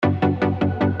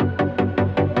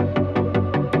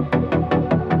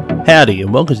Howdy,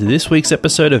 and welcome to this week's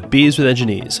episode of Beers with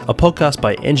Engineers, a podcast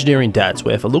by engineering dads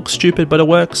where if it looks stupid but it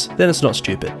works, then it's not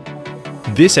stupid.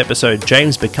 This episode,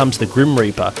 James becomes the Grim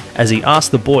Reaper as he asks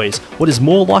the boys what is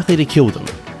more likely to kill them.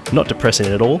 Not depressing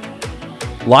at all.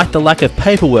 Like the lack of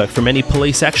paperwork from any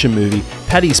police action movie,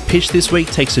 Paddy's pitch this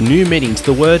week takes a new meaning to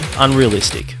the word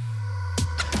unrealistic.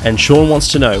 And Sean wants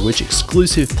to know which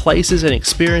exclusive places and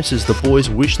experiences the boys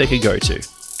wish they could go to.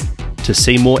 To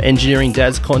see more Engineering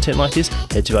Dads content like this,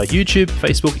 head to our YouTube,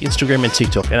 Facebook, Instagram and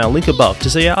TikTok and our link above to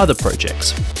see our other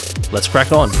projects. Let's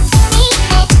crack on.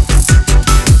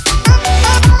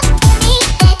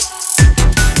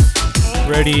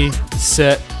 Ready,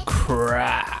 set,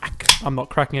 crack. I'm not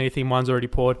cracking anything, mine's already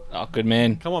poured. Oh, good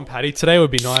man. Come on, Paddy, today would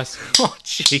be nice. Oh,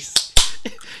 jeez.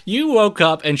 You woke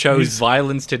up and chose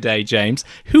violence today, James.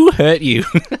 Who hurt you?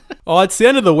 Oh, it's the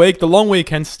end of the week. The long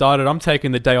weekend started. I'm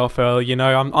taking the day off early. You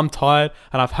know, I'm tired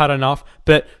and I've had enough.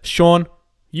 But Sean,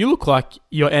 you look like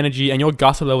your energy and your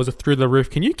gusto levels are through the roof.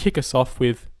 Can you kick us off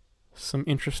with some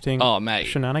interesting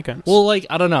shenanigans? Well,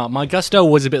 I don't know. My gusto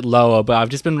was a bit lower, but I've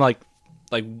just been like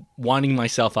winding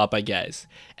myself up, I guess.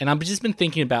 And I've just been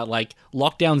thinking about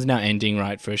lockdown's now ending,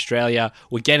 right, for Australia.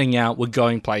 We're getting out, we're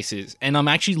going places. And I'm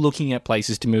actually looking at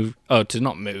places to move,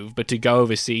 but to go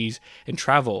overseas and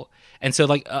travel. And so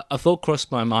a thought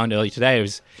crossed my mind earlier today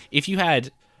was if you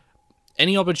had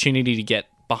any opportunity to get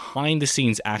behind the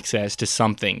scenes access to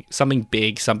something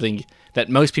big, something that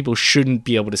most people shouldn't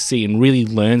be able to see and really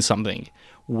learn something,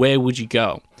 where would you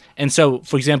go? And so,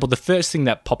 for example, the first thing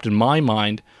that popped in my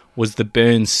mind was the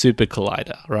Burns Super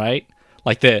Collider, right?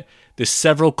 Like the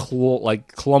several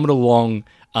kilometer long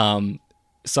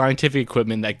scientific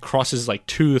equipment that crosses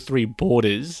 2 or 3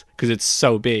 borders because it's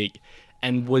so big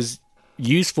and was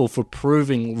useful for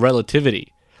proving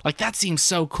relativity. That seems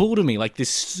so cool to me. This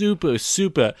super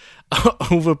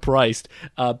overpriced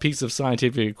piece of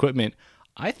scientific equipment.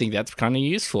 I think that's kind of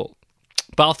useful.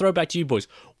 But I'll throw it back to you boys.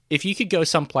 If you could go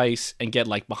someplace and get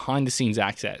behind the scenes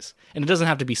access, and it doesn't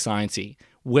have to be sciencey,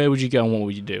 where would you go and what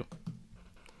would you do?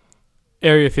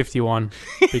 Area 51.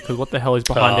 Because what the hell is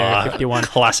behind Area 51?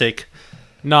 Classic.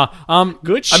 Nah.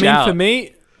 Good shout. I mean, for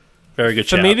me... Very good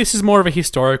shout. For me, this is more of a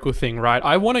historical thing, right?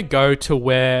 I want to go to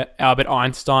where Albert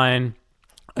Einstein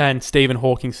and Stephen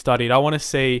Hawking studied. I want to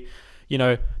see,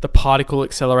 the particle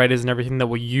accelerators and everything that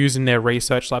were used in their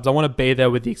research labs. I want to be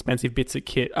there with the expensive bits of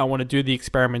kit. I want to do the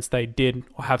experiments they did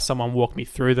or have someone walk me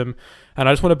through them. And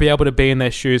I just want to be able to be in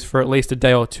their shoes for at least a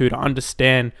day or two to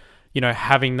understand,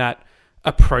 having that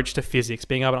approach to physics,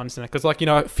 being able to understand it.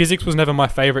 Because physics was never my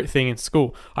favorite thing in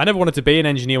school. I never wanted to be an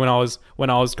engineer when I was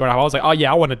growing up. I was like, oh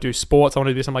yeah, I want to do sports. I want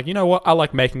to do this. I'm like, you know what? I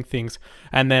like making things.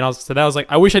 And then I was like,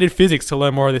 I wish I did physics to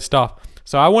learn more of this stuff.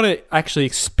 So I want to actually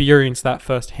experience that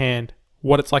firsthand,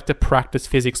 what it's like to practice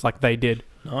physics like they did.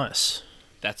 Nice.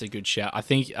 That's a good shout. I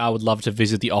think I would love to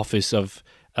visit the office of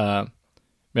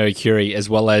Marie Curie as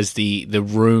well as the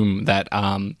room that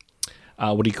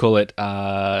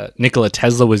Nikola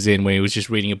Tesla was in when he was just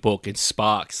reading a book in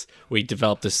Sparks where he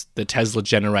developed the Tesla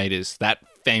generators. That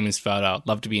famous photo. I'd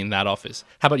love to be in that office.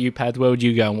 How about you, Pad? Where would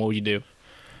you go and what would you do?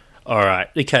 All right.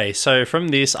 Okay, so from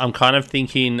this, I'm kind of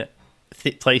thinking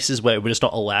places where we're just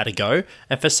not allowed to go.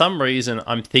 And for some reason,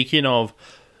 I'm thinking of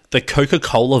the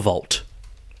Coca-Cola Vault.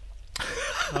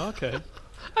 Oh, okay.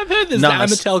 I've heard this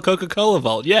Amatel Coca-Cola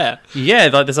Vault, yeah. Yeah,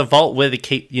 there's a vault where they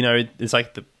keep,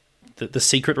 it's the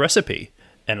secret recipe.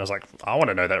 And I was like, I want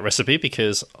to know that recipe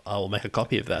because I will make a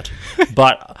copy of that.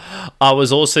 But I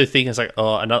was also thinking, it's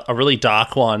a really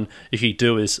dark one if you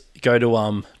do is go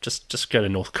to, just go to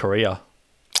North Korea.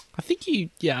 I think you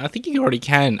already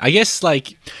can. I guess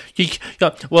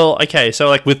okay,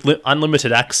 so with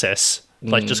unlimited access,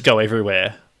 just go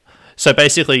everywhere. So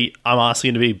basically, I'm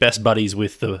asking to be best buddies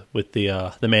with the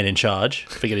man in charge.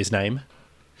 Forget his name.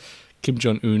 Kim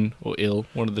Jong-un or Il,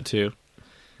 one of the two.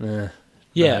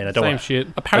 Yeah, same shit.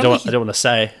 Apparently, I don't want to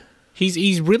say.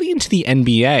 He's really into the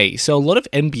NBA. So a lot of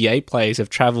NBA players have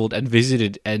traveled and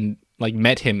visited and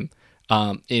met him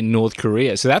in North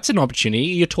Korea. So that's an opportunity.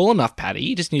 You're tall enough, Paddy.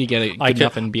 You just need to get a good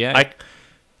enough NBA.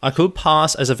 I could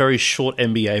pass as a very short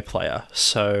NBA player.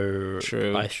 So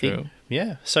true. Think,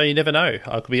 yeah. So you never know.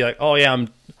 I could be like, oh yeah,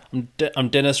 I'm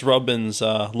Dennis Rodman's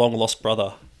long lost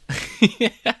brother.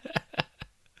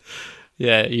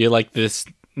 Yeah, you're like this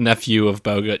nephew of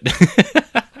Bogut.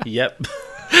 Yep.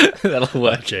 That'll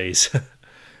work. Jeez.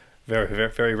 Very,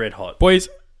 very, very red hot. Boys,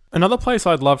 another place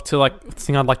I'd love to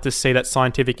I'd like to see that's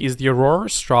scientific is the Aurora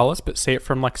Australis, but see it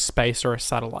from space or a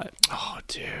satellite. Oh,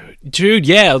 dude,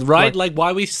 yeah, right.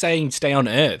 Why are we saying stay on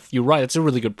Earth? You're right. That's a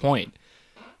really good point.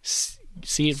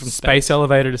 See it from space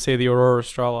elevator to see the Aurora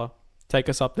Australis. take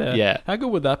us up there. Yeah. How good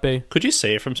would that be? Could you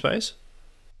see it from space?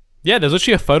 Yeah, there's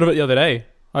actually a photo of it the other day.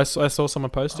 I saw someone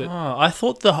post it. Oh, I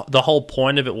thought the whole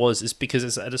point of it is because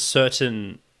it's at a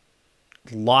certain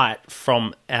light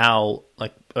from our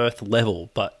like Earth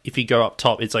level, but if you go up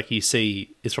top, it's like you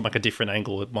see it's from like a different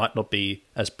angle. It might not be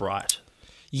as bright.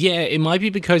 Yeah, it might be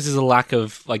because there's a lack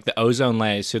of like the ozone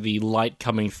layer, so the light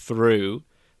coming through,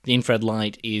 the infrared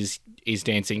light is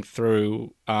dancing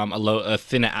through a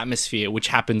thinner atmosphere, which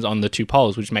happens on the two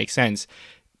poles, which makes sense.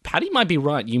 Paddy might be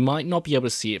right. You might not be able to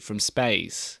see it from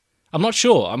space. I'm not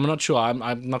sure. I'm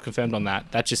not confirmed on that.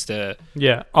 That's just a...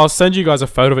 Yeah, I'll send you guys a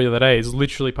photo of it the other day. It's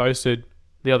literally posted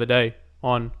the other day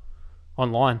online.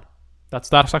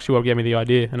 That's actually what gave me the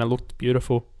idea, and it looked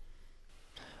beautiful.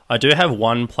 I do have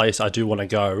one place I do want to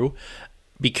go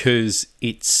because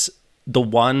it's the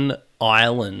one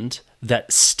island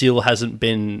that still hasn't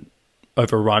been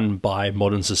overrun by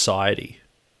modern society.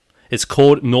 It's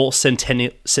called North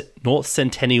Centennial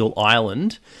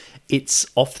Island. It's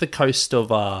off the coast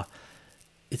of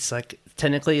it's like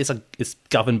technically it's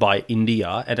governed by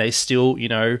India, and they still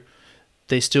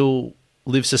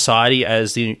live society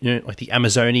as like the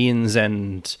Amazonians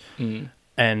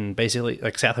and basically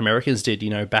like South Americans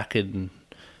did, back in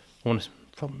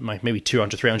like maybe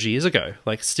 200, 300 years ago.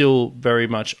 Like still very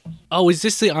much. Oh, is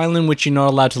this the island which you're not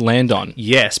allowed to land on?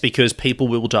 Yes, because people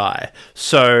will die.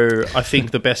 So I think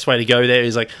the best way to go there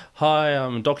is like, hi,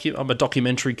 I'm a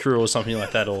documentary crew or something like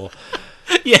that, or...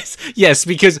 Yes,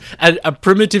 because a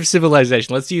primitive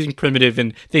civilization, let's use primitive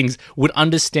and things, would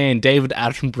understand David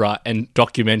Attenborough and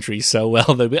documentaries so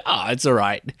well. They'd be, it's all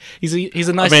right. He's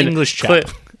a nice English chap.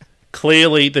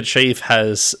 Clearly, the chief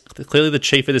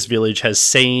of this village has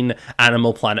seen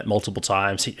Animal Planet multiple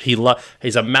times.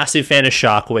 He's a massive fan of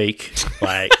Shark Week.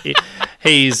 Like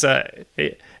he's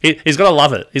gonna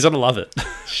love it. He's gonna love it.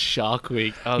 Shark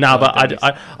Week. Oh, no, God,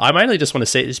 but I mainly just want to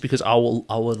see it just because I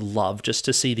would love just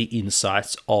to see the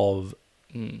insights of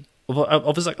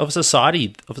a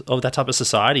society of that type of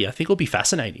society. I think it would be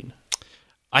fascinating.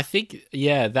 I think,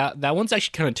 yeah, that one's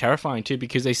actually kind of terrifying too,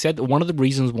 because they said that one of the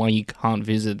reasons why you can't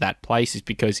visit that place is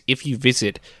because if you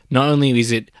visit, not only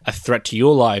is it a threat to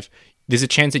your life, there's a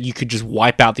chance that you could just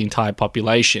wipe out the entire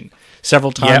population.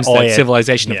 Several times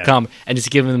civilization have come and it's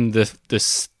given them the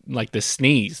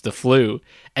sneeze, the flu,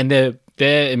 and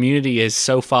their immunity is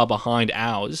so far behind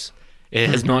ours. It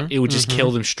has not. It would just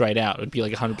kill them straight out. It would be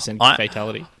like 100%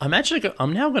 fatality.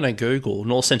 I'm now going to Google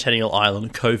North Centennial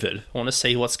Island COVID. I want to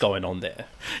see what's going on there.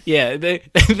 Yeah, they're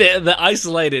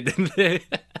isolated.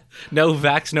 No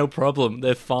vax, no problem.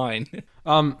 They're fine.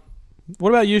 What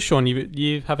about you, Sean?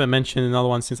 You haven't mentioned another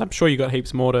one since I'm sure you got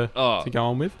heaps more to go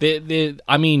on with.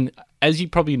 I mean, as you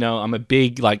probably know, I'm a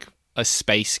big a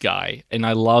space guy, and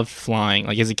I loved flying.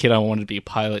 Like as a kid, I wanted to be a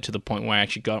pilot to the point where I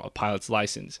actually got a pilot's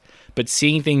license. But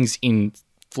seeing things in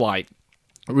flight,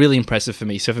 really impressive for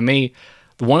me. So for me,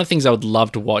 one of the things I would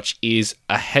love to watch is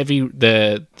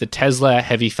the Tesla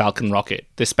Heavy Falcon rocket,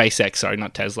 the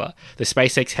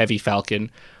SpaceX Heavy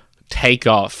Falcon take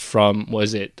off from,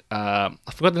 I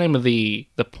forgot the name of the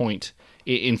point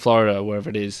in Florida, wherever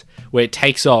it is, where it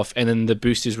takes off and then the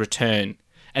boosters return.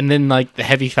 And then, the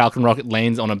Heavy Falcon rocket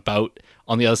lands on a boat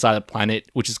on the other side of the planet,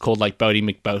 which is called, Boaty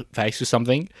McBoatface or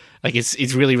something.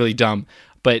 It's really, really dumb.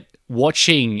 But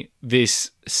watching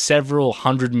this several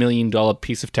 $100 million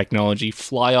piece of technology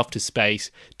fly off to space,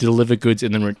 deliver goods,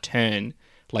 and then return,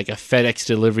 like a FedEx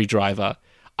delivery driver,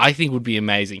 I think would be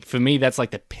amazing. For me, that's,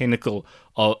 the pinnacle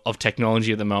of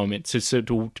technology at the moment. So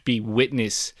to be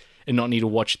witness and not need to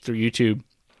watch it through YouTube,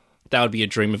 that would be a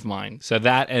dream of mine. So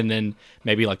that, and then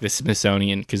maybe the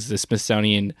Smithsonian, because the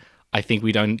Smithsonian, I think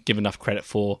we don't give enough credit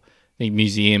for. I think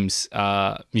museums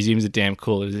are damn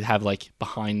cool. To have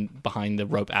behind the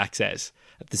rope access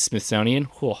at the Smithsonian,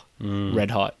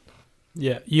 red hot.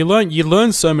 Yeah, you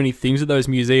learn so many things at those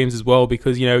museums as well,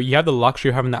 because you have the luxury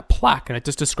of having that plaque, and it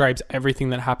just describes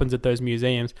everything that happens at those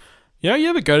museums. You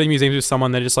ever go to museums with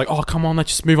someone, they're just like, oh, come on,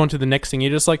 let's just move on to the next thing. You're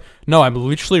just like, no, I'm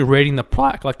literally reading the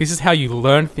plaque. This is how you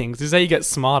learn things. This is how you get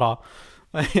smarter.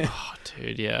 Oh,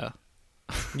 dude, yeah.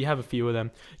 You have a few of them.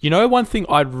 One thing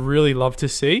I'd really love to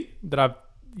see that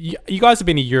you guys have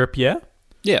been to Europe, yeah?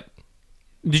 Yeah.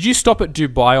 Did you stop at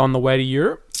Dubai on the way to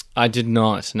Europe? I did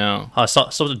not, no. I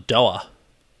stopped at Doha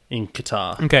in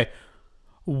Qatar. Okay.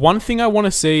 One thing I want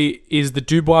to see is the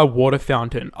Dubai water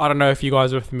fountain. I don't know if you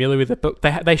guys are familiar with it, but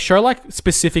they show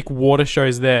specific water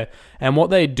shows there. And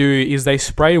what they do is they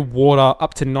spray water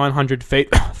up to 900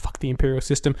 feet, fuck the imperial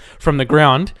system, from the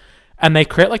ground. And they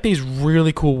create like these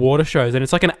really cool water shows, and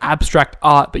it's like an abstract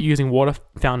art but using water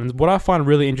fountains. What I find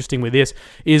really interesting with this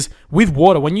is with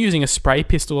water, when you're using a spray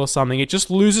pistol or something, it just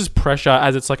loses pressure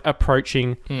as it's like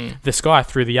approaching the sky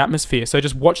through the atmosphere. So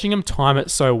just watching them time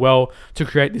it so well to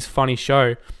create this funny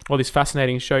show or this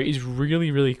fascinating show is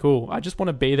really, really cool. I just want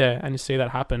to be there and see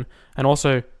that happen, and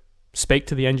also speak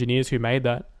to the engineers who made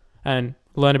that and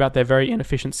learn about their very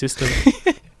inefficient system.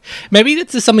 Maybe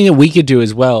that's something that we could do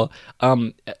as well.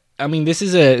 I mean, this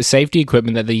is a safety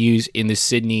equipment that they use in the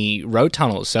Sydney road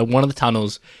tunnels. So one of the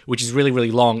tunnels, which is really,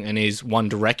 really long and is one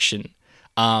direction,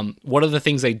 one of the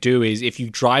things they do is if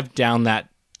you drive down that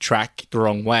track the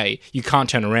wrong way, you can't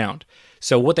turn around.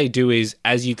 So what they do is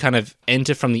as you kind of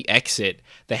enter from the exit,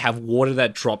 they have water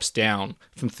that drops down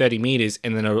from 30 meters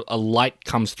and then a light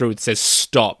comes through. It says,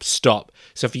 stop, stop.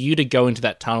 So for you to go into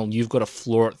that tunnel, you've got to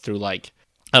floor it through like,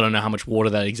 I don't know how much water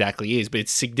that exactly is, but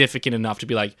it's significant enough to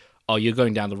be like, oh, you're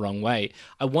going down the wrong way.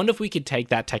 I wonder if we could take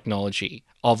that technology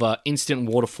of a instant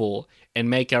waterfall and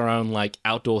make our own like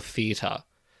outdoor theater,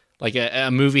 like a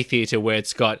movie theater where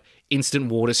it's got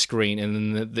instant water screen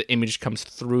and then the image comes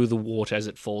through the water as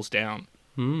it falls down.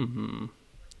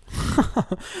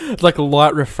 It's like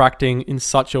light refracting in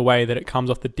such a way that it comes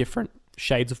off the different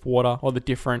shades of water or the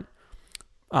different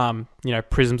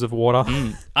prisms of water.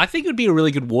 I think it would be a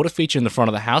really good water feature in the front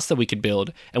of the house that we could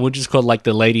build, and we'll just call it like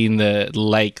the lady in the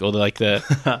lake or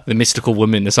the mystical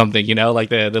woman or something, like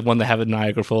the one they have at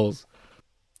Niagara Falls.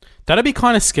 That'd be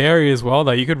kind of scary as well,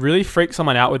 though. You could really freak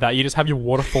someone out with that. You just have your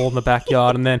waterfall in the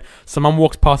backyard, and then someone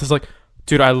walks past, it's like,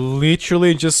 dude, I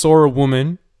literally just saw a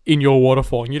woman in your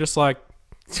waterfall, and you're just like,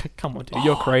 come on, dude,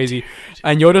 you're crazy.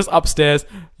 And you're just upstairs.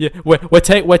 Yeah, we're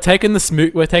taking the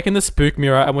spook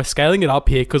mirror and we're scaling it up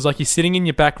here because like you're sitting in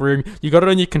your back room, you got it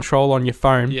on your control on your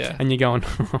phone, and you're going.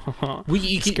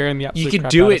 Scaring the absolute you could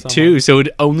crap do out it of too, so it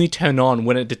would only turn on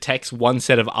when it detects one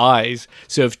set of eyes.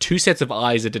 So if two sets of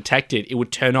eyes are detected, it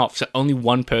would turn off, so only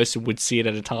one person would see it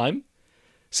at a time.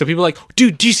 So people are like,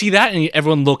 dude, do you see that? And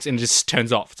everyone looks and it just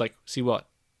turns off. It's like, see what?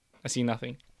 I see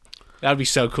nothing. That would be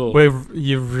so cool.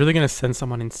 You're really going to send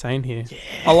someone insane here. Yeah.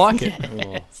 I like it.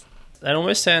 Yes. That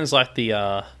almost sounds like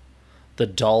the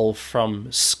doll from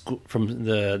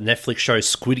the Netflix show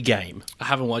Squid Game. I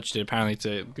haven't watched it. Apparently, it's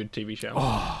a good TV show.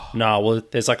 No, well,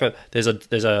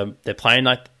 they're playing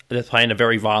a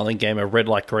very violent game, a red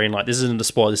light, green light. This isn't a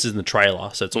spoiler. This isn't the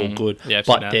trailer, so it's all good. Yeah,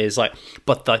 but there's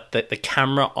the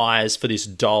camera eyes for this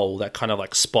doll that kind of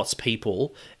like spots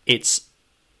people. It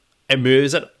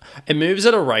moves at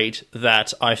a rate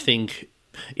that I think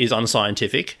is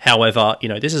unscientific. However,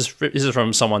 this is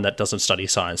from someone that doesn't study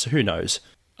science, so who knows?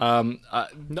 I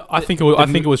think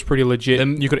it was pretty legit.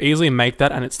 You could easily make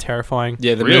that, and it's terrifying.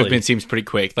 Yeah, the Really? movement seems pretty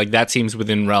quick. Like that seems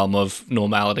within realm of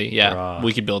normality. Yeah, Right.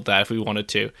 we could build that if we wanted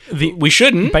to. We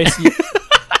shouldn't. Basically,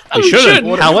 We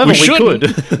shouldn't. However, we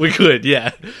could. We could.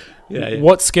 Yeah. Yeah.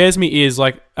 what scares me is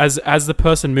like as the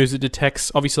person moves, it detects,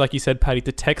 obviously, like you said, Paddy,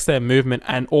 detects their movement,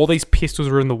 and all these pistols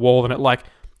are in the wall, and it like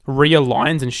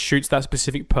realigns and shoots that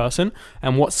specific person.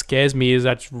 And what scares me is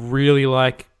that's really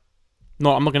like,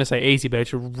 I'm not going to say easy, but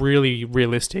it's really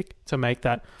realistic to make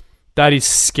that. That is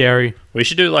scary. We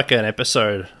should do like an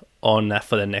episode on that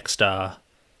for the next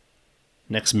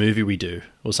movie we do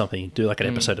or something. Do like an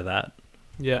episode of that.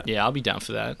 Yeah. Yeah, I'll be down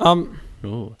for that.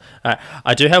 Ooh.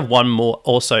 I do have one more.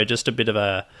 Also, just a bit of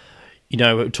a,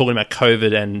 we're talking about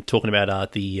COVID and talking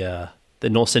about the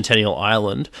North Centennial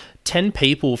Island. 10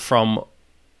 people from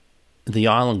the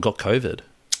island got COVID.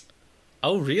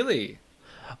 Oh, really?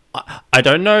 I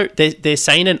don't know. They're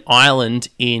saying an island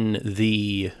in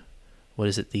the, what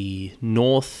is it? The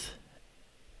North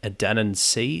Adannan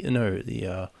Sea?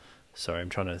 No, sorry, I'm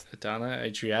trying to. Adana,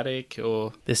 Adriatic,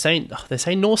 or They're saying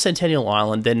North Centennial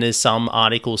Island. Then there's some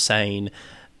article saying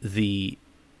a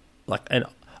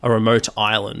remote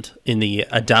island in the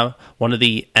one of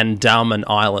the Andaman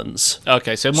Islands.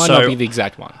 okay, so it might not be the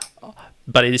exact one.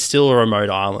 But it is still a remote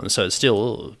island, so it's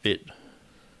still a bit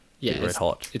Yeah, red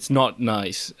hot. It's not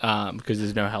nice because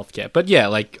there's no healthcare. But yeah,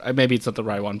 like maybe it's not the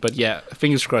right one. But yeah,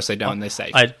 fingers crossed they don't and they're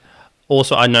safe. I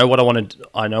know what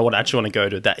I actually want to go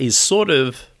to. That is sort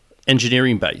of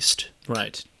engineering based.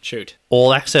 Right. Shoot.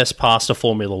 All access pass to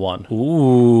Formula One.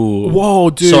 Ooh. Whoa,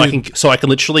 dude. So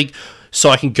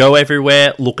I can go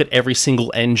everywhere, look at every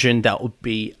single engine. That would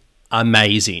be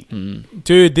amazing.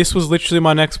 Dude, this was literally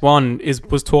my next one.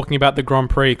 Was talking about the Grand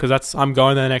Prix because I'm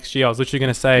going there next year. I was literally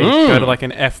going to say go to like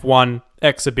an F1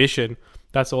 exhibition.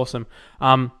 That's awesome.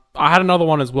 I had another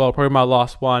one as well, probably my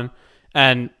last one,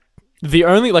 and the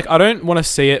only I don't want to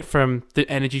see it from the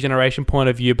energy generation point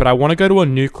of view, but I want to go to a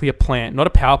nuclear plant, not a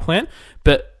power plant,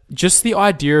 but just the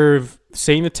idea of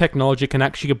seeing the technology can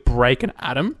actually break an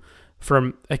atom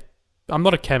from I'm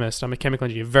not a chemist, I'm a chemical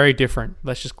engineer, very different,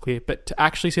 let's just clear. But to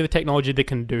actually see the technology that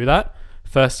can do that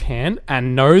firsthand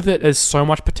and know that there's so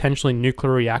much potential in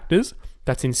nuclear reactors,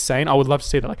 that's insane. I would love to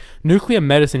see that. Like, nuclear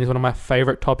medicine is one of my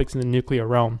favorite topics in the nuclear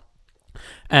realm.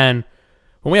 And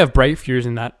when we have breakthroughs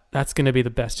in that, that's going to be the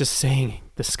best. Just seeing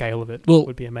the scale of it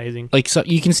would be amazing. Like, so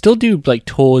you can still do like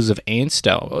tours of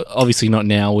ANSTO. Obviously not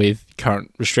now with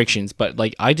current restrictions, but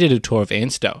like I did a tour of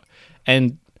ANSTO.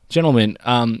 And gentlemen,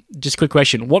 just a quick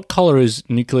question. What color is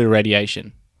nuclear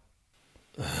radiation?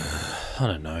 I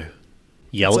don't know.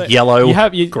 Yellow, So yellow,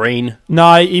 green.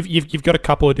 No, you've got a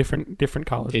couple of different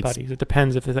colors, It's buddies. It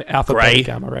depends if there's alpha, grey. beta,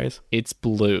 gamma rays. It's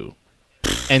blue.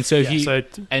 And so if you... So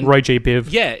and- Roy G. Biv.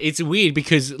 Yeah, it's weird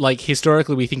because, like,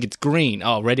 historically we think it's green.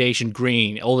 Oh, radiation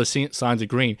green. All the signs are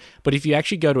green. But if you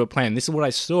actually go to a plant, this is what I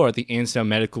saw at the ANSTO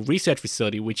Medical Research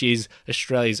Facility, which is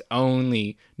Australia's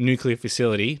only nuclear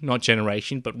facility, not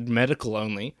generation, but medical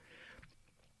only.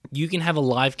 You can have a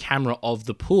live camera of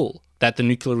the pool that the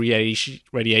nuclear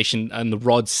radiation and the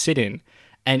rods sit in.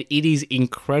 And it is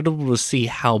incredible to see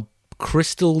how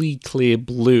crystally clear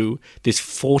blue this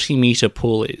 40-meter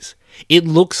pool is. It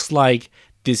looks like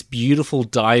this beautiful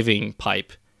diving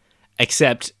pipe,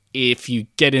 except if you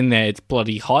get in there, it's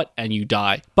bloody hot and you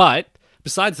die. But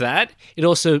besides that, it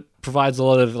also provides a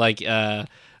lot of like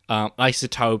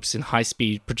isotopes and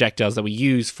high-speed projectiles that we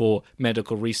use for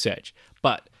medical research.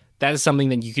 But that is something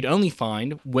that you could only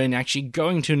find when actually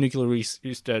going to a nuclear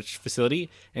research facility,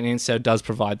 and ANSTO does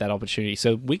provide that opportunity.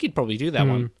 So we could probably do that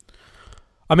one.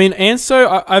 I mean,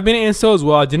 ANSTO, I've been at ANSTO as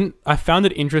well. I found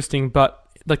it interesting, but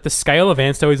like the scale of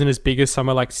ANSTO isn't as big as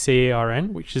somewhere like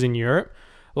CERN, which is in Europe.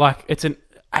 Like, it's an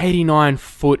 89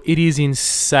 foot. It is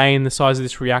insane, the size of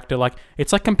this reactor. Like,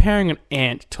 it's like comparing an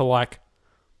ant to like,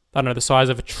 I don't know, the size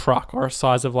of a truck or a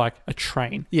size of like a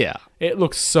train. Yeah. It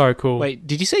looks so cool. Wait,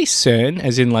 did you say CERN,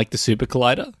 as in like the super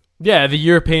collider? Yeah, the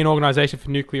European Organization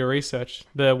for Nuclear Research,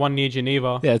 the one near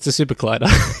Geneva. Yeah, it's a super collider.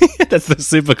 That's the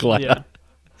super collider.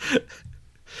 Yeah.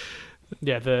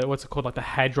 Yeah, the what's it called, like the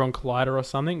Hadron Collider or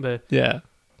something? The Yeah.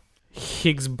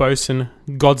 Higgs boson,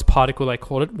 God's particle, they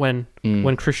called it when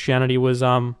Christianity was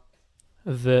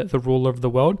the ruler of the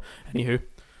world. Anywho,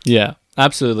 Yeah,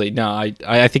 absolutely. No,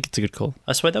 I think it's a good call.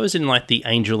 I swear that was in like the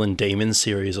Angel and Demon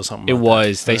series or something. It like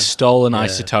was. that. They stole an Yeah.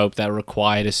 isotope that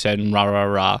required a certain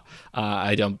rah.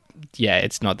 I don't... Yeah,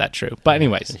 it's not that true. But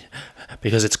anyways.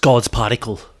 Because it's God's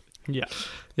particle. yeah.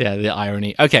 Yeah, the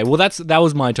irony. Okay, well, that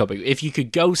was my topic. If you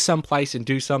could go someplace and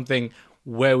do something,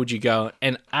 where would you go?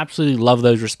 And absolutely love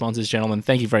those responses, gentlemen.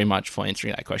 Thank you very much for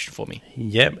answering that question for me.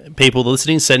 Yep. People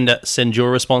listening, send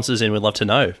your responses in. We'd love to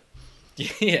know.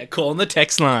 Yeah, call on the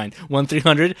text line.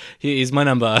 1300, here is my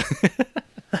number.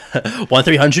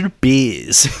 1300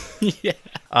 beers. Yeah.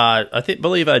 I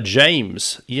believe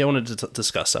James, you wanted to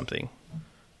discuss something.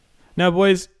 Now,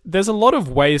 boys, there's a lot of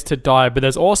ways to die, but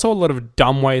there's also a lot of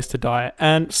dumb ways to die,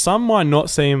 and some might not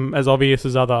seem as obvious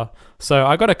as other. So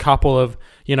I got a couple of,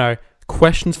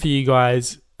 questions for you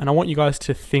guys, and I want you guys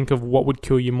to think of what would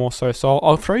kill you more so. So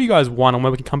I'll throw you guys one, and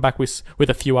then we can come back with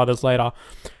a few others later.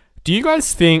 Do you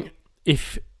guys think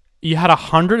if you had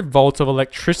 100 volts of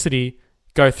electricity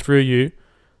go through you,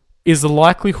 is the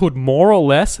likelihood more or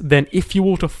less than if you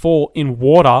were to fall in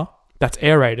water that's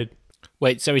aerated?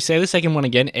 Wait, so we say the second one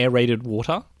again, aerated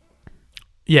water?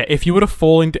 Yeah, if you were to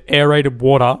fall into aerated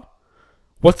water,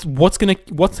 what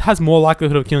has more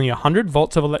likelihood of killing you, 100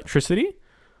 volts of electricity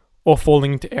or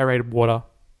falling into aerated water?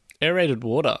 Aerated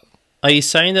water. Are you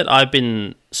saying that I've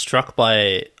been struck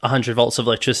by 100 volts of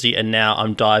electricity and now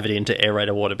I'm diving into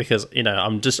aerated water because,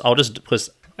 because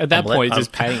At that point, it's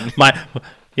just pain.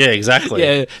 Yeah, exactly.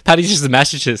 Yeah, Paddy's just a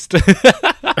masochist.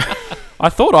 I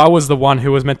thought I was the one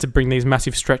who was meant to bring these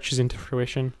massive stretches into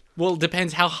fruition. Well, it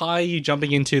depends how high are you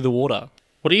jumping into the water.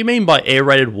 What do you mean by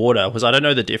aerated water? Because I don't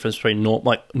know the difference between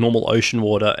normal ocean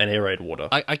water and aerated water.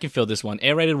 I can feel this one.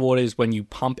 Aerated water is when you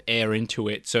pump air into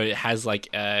it, so it has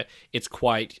it's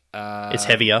quite... it's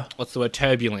heavier. What's the word?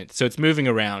 Turbulent. So it's moving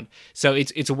around. So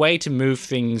it's a way to move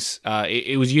things.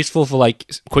 It was useful for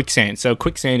like quicksand. So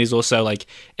quicksand is also like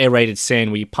aerated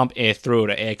sand where you pump air through it,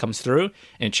 or air comes through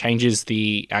and it changes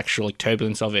the actual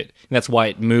turbulence of it. And that's why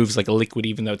it moves like a liquid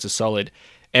even though it's a solid.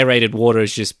 Aerated water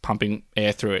is just pumping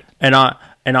air through it. And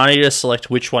I need to select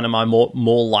which one am I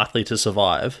more likely to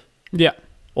survive Yeah.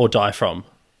 or die from.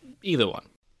 Either one.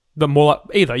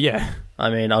 Either, yeah. I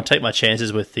mean, I'll take my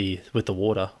chances with the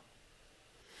water.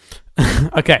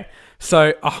 Okay,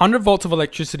 so 100 volts of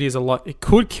electricity is a lot. It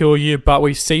could kill you, but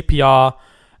with CPR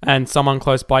and someone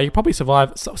close by, you probably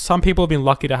survive. Some people have been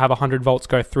lucky to have 100 volts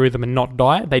go through them and not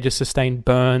die. They just sustain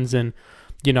burns and,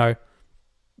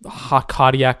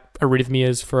 cardiac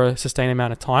arrhythmias for a sustained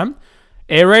amount of time.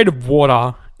 Aerated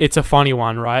water, it's a funny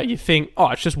one, right? You think, oh,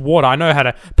 it's just water. I know how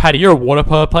to... Paddy, you're a water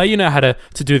polo player. You know how to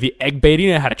do the egg beating.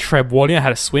 You know how to tread water. You know how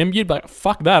to swim. You'd be like,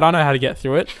 fuck that. I know how to get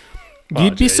through it.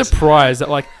 You'd be surprised that,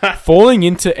 like, falling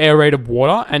into aerated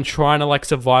water and trying to, like,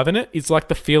 survive in it is like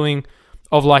the feeling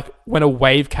of, like, when a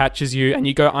wave catches you and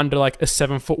you go under, like, a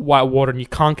 7-foot white water and you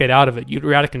can't get out of it.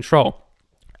 You're out of control.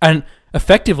 And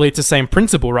effectively, it's the same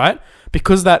principle, right?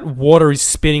 Because that water is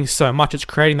spinning so much, it's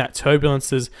creating that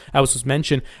turbulence, as was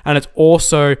mentioned, and it's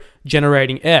also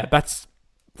generating air. That's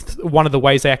one of the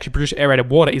ways they actually produce aerated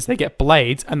water is they get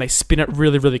blades and they spin it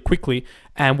really, really quickly.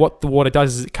 And what the water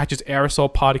does is it catches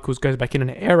aerosol particles, goes back in and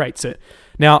aerates it.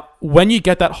 Now, when you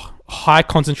get that high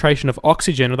concentration of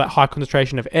oxygen or that high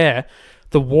concentration of air,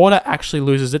 the water actually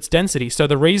loses its density. So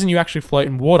the reason you actually float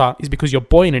in water is because you're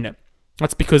buoyant in it.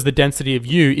 That's because the density of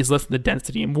you is less than the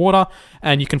density in water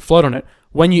and you can float on it.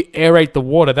 When you aerate the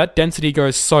water, that density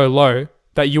goes so low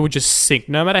that you would just sink,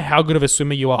 no matter how good of a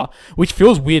swimmer you are, which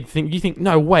feels weird. You think,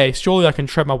 no way, surely I can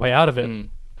tread my way out of it. And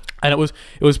it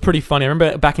was pretty funny. I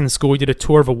remember back in school, we did a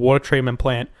tour of a water treatment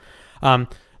plant,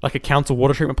 like a council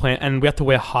water treatment plant, and we had to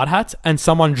wear hard hats, and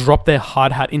someone dropped their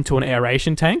hard hat into an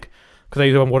aeration tank because they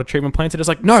do on water treatment plants. And it's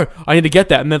like, no, I need to get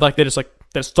that. And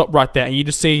they stop right there. And you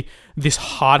just see this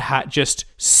hard hat just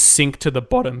sink to the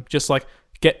bottom, just like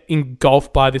get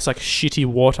engulfed by this like shitty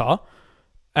water.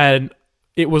 And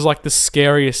it was like the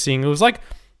scariest thing. It was like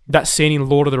that scene in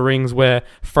Lord of the Rings where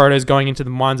Frodo's going into the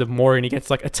mines of Moria and he gets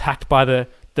like attacked by the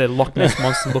Loch Ness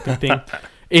monster looking thing.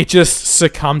 It just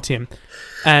succumbed him.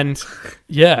 And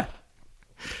yeah.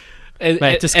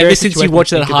 Mate, ever since you watch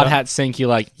that hard hat sink, you're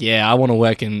like, yeah, I want to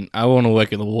work in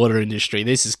the water industry.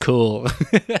 This is cool.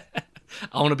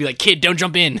 I want to be like, kid, don't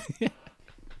jump in.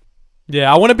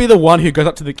 Yeah, I want to be the one who goes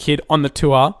up to the kid on the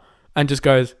tour and just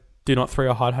goes, do not throw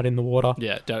your hard hat in the water.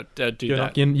 Yeah, don't do you're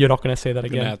that. You're not going to see that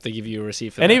again. I'm going to have to give you a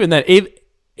receipt for and that. even then,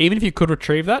 even if you could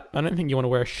retrieve that, I don't think you want to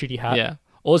wear a shitty hat. Yeah.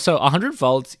 Also, 100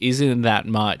 volts isn't that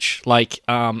much. Like,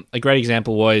 a great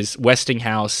example was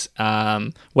Westinghouse.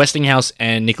 Westinghouse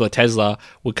and Nikola Tesla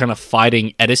were kind of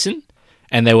fighting Edison,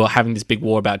 and they were having this big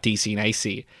war about DC and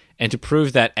AC. And to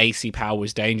prove that AC power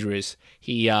was dangerous,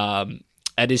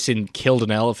 Edison killed an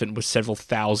elephant with several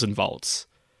thousand volts.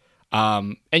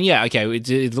 And yeah, okay, it's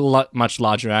a much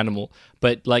larger animal,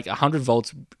 but like 100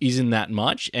 volts isn't that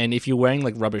much. And if you're wearing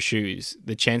like rubber shoes,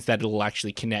 the chance that it'll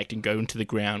actually connect and go into the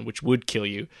ground, which would kill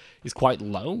you, is quite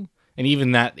low. And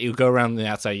even that, it'll go around the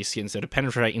outside of your skin. So to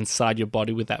penetrate inside your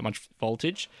body with that much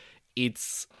voltage,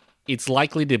 it's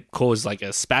likely to cause like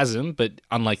a spasm, but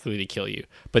unlikely to kill you.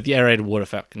 But the aerated water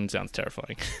fucking sounds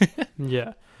terrifying.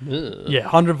 Yeah. Yeah,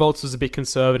 100 volts was a bit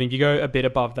conservative. You go a bit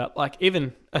above that, like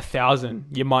even 1,000,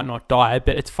 you might not die.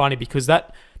 But it's funny because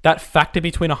that factor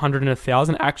between 100 and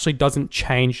 1,000 actually doesn't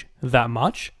change that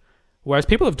much. Whereas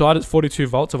people have died at 42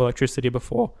 volts of electricity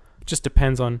before. It just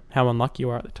depends on how unlucky you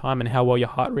are at the time and how well your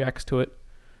heart reacts to it.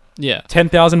 Yeah.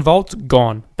 10,000 volts,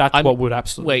 gone. That's what would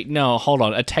absolutely... Wait, no, hold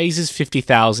on. A taser's 50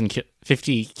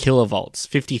 kilovolts,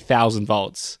 50,000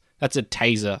 volts. That's a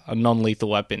taser, a non-lethal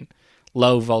weapon.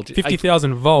 Low voltage.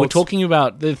 50,000 volts. We're talking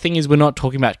about... The thing is, we're not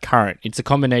talking about current. It's a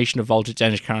combination of voltage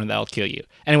and current that'll kill you.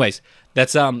 Anyways,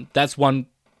 that's one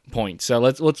point. So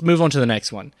let's move on to the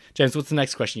next one. James, what's the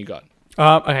next question you got?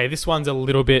 Okay, this one's a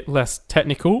little bit less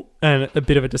technical and a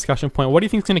bit of a discussion point. What do you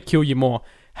think is going to kill you more?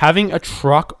 Having a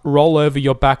truck roll over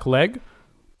your back leg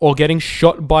or getting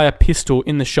shot by a pistol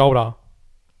in the shoulder?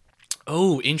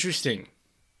 Oh, interesting.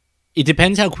 It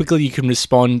depends how quickly you can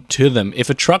respond to them. If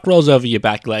a truck rolls over your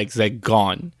back legs, they're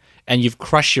gone. And you've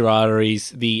crushed your arteries,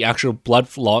 the actual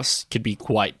blood loss could be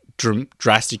quite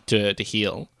drastic to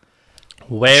heal.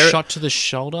 Shot to the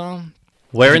shoulder?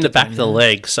 Where in the back of the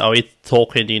legs? Are we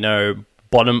talking,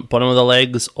 bottom of the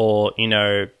legs or,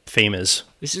 femurs?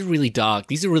 This is really dark.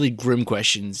 These are really grim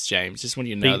questions, James. Just want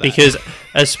you to know that. Because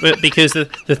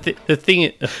the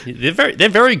thing, they're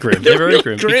very grim. They're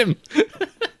very grim.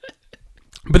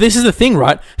 But this is the thing,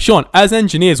 right? Sean, as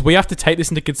engineers, we have to take this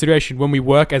into consideration when we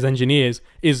work as engineers,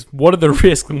 is what are the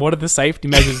risks and what are the safety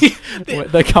measures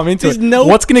that come into it?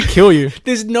 What's going to kill you?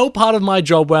 There's no part of my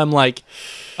job where I'm like,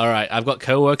 all right, I've got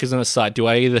co-workers on a site. Do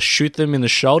I either shoot them in the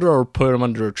shoulder or put them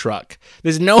under a truck?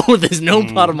 There's no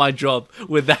part of my job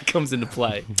where that comes into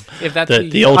play. If that's I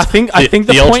think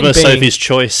the ultimate Sophie's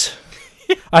choice.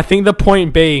 I think the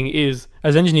point being is,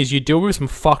 as engineers, you deal with some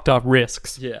fucked up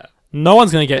risks. Yeah. No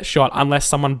one's going to get shot unless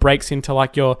someone breaks into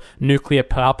like your nuclear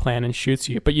power plant and shoots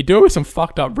you. But you deal with some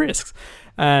fucked up risks.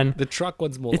 And the truck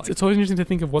one's more it's always interesting to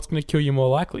think of what's going to kill you more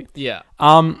likely. Yeah.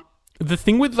 The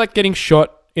thing with like getting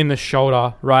shot in the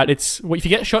shoulder, right? If you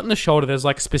get shot in the shoulder, there's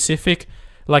like specific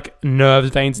like nerves,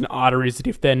 veins, and arteries that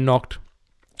if they're knocked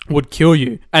would kill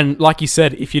you. And like you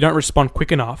said, if you don't respond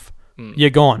quick enough, you're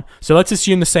gone. So let's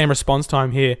assume the same response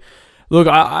time here. Look,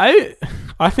 I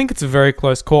think it's a very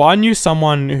close call. I knew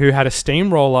someone who had a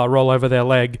steamroller roll over their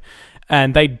leg,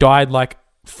 and they died like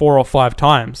 4 or 5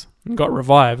 times and got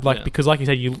revived. Because like you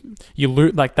said, you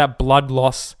loot, like that blood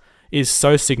loss is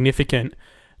so significant.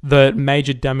 The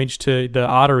major damage to the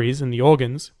arteries and the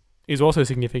organs is also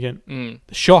significant.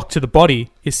 The shock to the body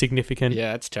is significant.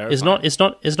 Yeah, it's terrifying.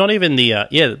 It's not even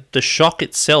the shock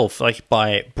itself, like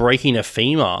by breaking a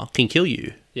femur can kill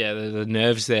you. Yeah, the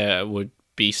nerves there would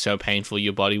be so painful,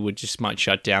 your body might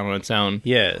shut down on its own.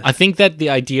 Yeah. I think that the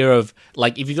idea of,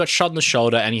 like, if you got shot in the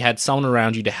shoulder and you had someone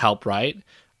around you to help, right?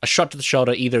 A shot to the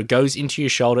shoulder either goes into your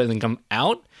shoulder and then come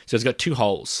out, so it's got 2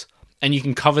 holes. And you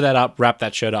can cover that up, wrap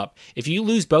that shirt up. If you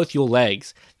lose both your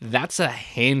legs, that's a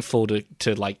handful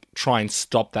to like try and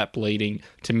stop that bleeding,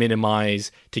 to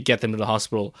minimize, to get them to the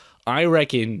hospital. I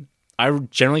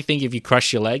generally think if you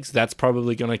crush your legs, that's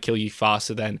probably going to kill you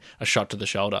faster than a shot to the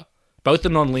shoulder. Both are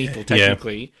non-lethal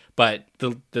technically, but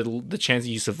the chance of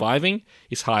you surviving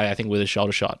is high, I think, with a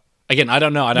shoulder shot. Again, I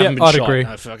don't know. I haven't been I'd shot. agree.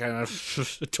 I'm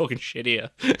talking shit here.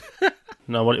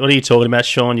 No, what are you talking about,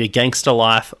 Sean? Your gangster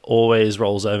life always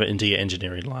rolls over into your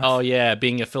engineering life. Oh, yeah,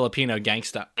 being a Filipino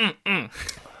gangster.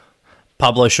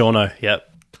 Pablo Shauno,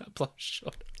 yep.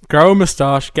 Grow a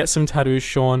moustache, get some tattoos,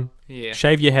 Sean. Yeah.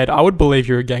 Shave your head. I would believe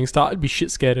you're a gangster. I'd be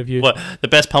shit scared of you. What? The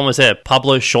best pun was there.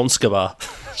 Pablo Shonskaba.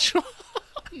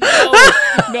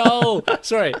 No.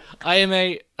 Sorry. I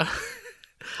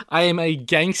am a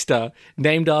gangster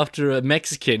named after a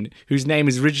Mexican whose name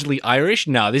is originally Irish.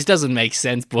 No, this doesn't make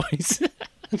sense, boys.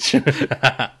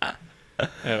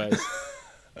 Anyways.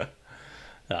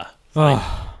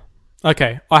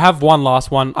 Okay, I have one last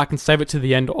one. I can save it to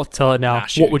the end. I'll tell it now.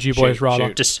 Shoot, what would you boys rather?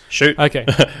 shoot. Just shoot. Okay.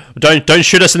 Don't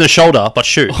shoot us in the shoulder, but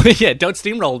shoot. Yeah, don't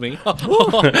steamroll me. Back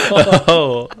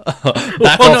Oh,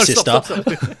 off, no, sister. stop.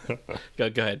 Go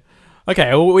ahead.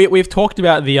 Okay, well, we've talked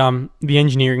about the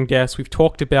engineering deaths. We've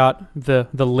talked about the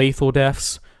lethal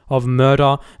deaths of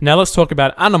murder. Now let's talk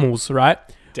about animals, right?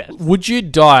 Death. Would you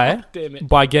die Damn it.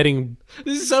 by getting...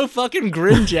 This is so fucking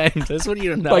grim, James. That's what you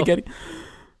don't know. By getting...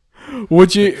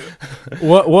 Would you...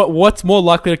 What's more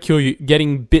likely to kill you?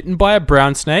 Getting bitten by a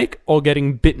brown snake or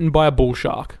getting bitten by a bull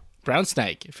shark? Brown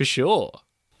snake, for sure.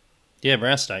 Yeah,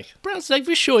 brown snake. Brown snake,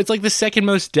 for sure. It's like the second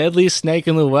most deadliest snake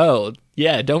in the world.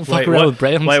 Yeah, don't fuck around with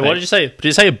brown snake. Wait, what did you say? Did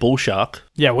you say a bull shark?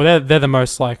 Yeah, well, they're the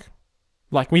most like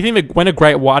we think that when a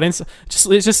great white...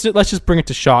 let's just bring it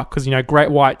to shark, because,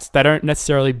 great whites, they don't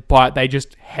necessarily bite. They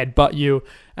just headbutt you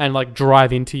and, like,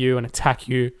 drive into you and attack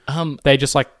you. They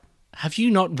just, like... Have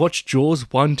you not watched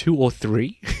Jaws 1, 2, or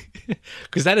 3?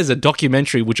 Because that is a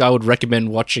documentary which I would recommend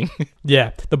watching.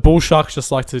 Yeah, the bull sharks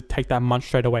just like to take that munch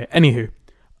straight away. Anywho,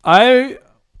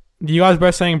 you guys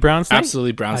both saying brown snake?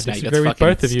 Absolutely brown snake. Disagree That's with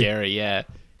fucking both of you. scary, yeah.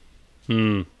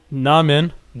 Nah,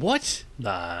 man. What?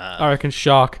 Nah. I reckon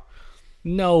shark.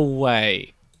 No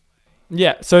way.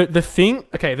 Yeah, so the thing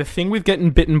with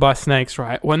getting bitten by snakes,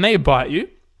 right? When they bite you,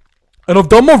 and I've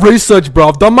done my research,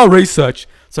 bro.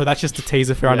 So that's just a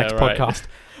teaser for our next right. podcast.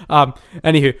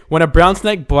 Anywho, when a brown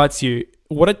snake bites you,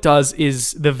 what it does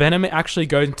is the venom actually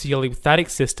goes into your lymphatic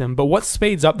system, but what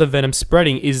speeds up the venom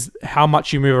spreading is how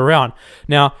much you move around.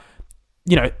 Now,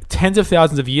 tens of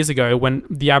thousands of years ago, when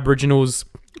the Aboriginals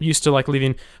used to like live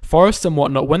in forests and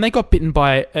whatnot, when they got bitten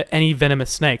by any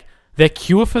venomous snake, their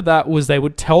cure for that was they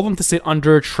would tell them to sit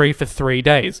under a tree for 3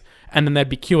 days, and then they'd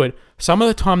be cured. Some of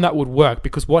the time that would work,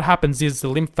 because what happens is the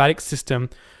lymphatic system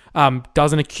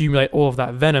doesn't accumulate all of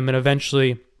that venom, and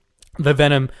eventually the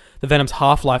venom's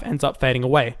half-life ends up fading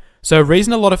away. So the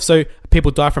reason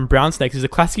people die from brown snakes is a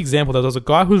classic example. There was a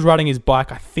guy who was riding his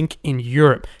bike, I think in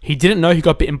Europe. He didn't know he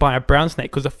got bitten by a brown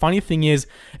snake, because the funny thing is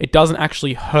it doesn't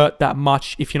actually hurt that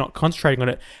much if you're not concentrating on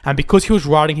it. And because he was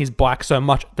riding his bike so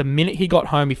much, the minute he got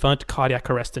home, he fell into cardiac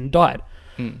arrest and died.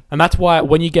 And that's why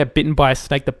when you get bitten by a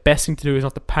snake, the best thing to do is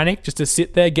not to panic, just to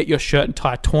sit there, get your shirt and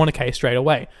tie a tourniquet straight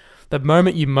away. The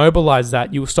moment you mobilize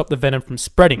that, you will stop the venom from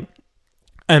spreading.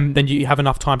 And then you have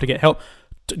enough time to get help.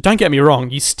 Don't get me wrong,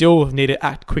 you still need to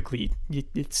act quickly.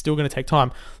 It's still going to take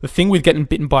time. The thing with getting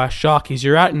bitten by a shark is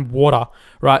you're out in water,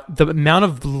 right? The amount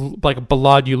of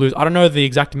blood you lose, I don't know the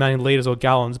exact amount in liters or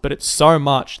gallons, but it's so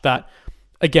much that,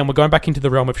 again, we're going back into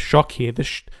the realm of shock here.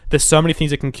 There's so many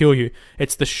things that can kill you.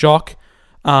 It's the shock.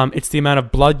 It's the amount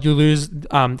of blood you lose,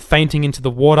 fainting into the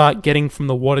water, getting from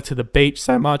the water to the beach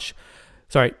so much.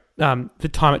 The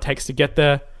time it takes to get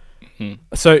there.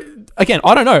 So again,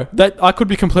 I don't know. That I could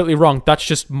be completely wrong. That's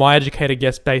just my educated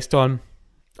guess based on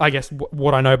I guess,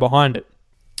 what I know behind it.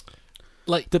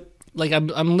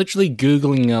 I'm literally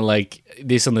googling like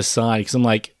this on the side because I'm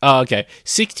like, oh, okay,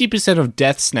 60% of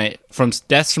deaths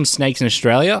from snakes in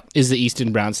Australia is the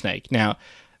eastern brown snake. Now,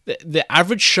 the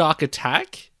average shark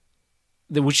attack,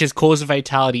 which has caused a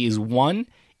fatality, is 1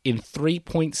 in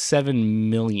 3.7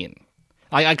 million.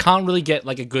 I can't really get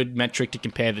like a good metric to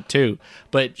compare the two,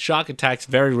 but shark attacks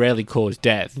very rarely cause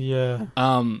death. Yeah.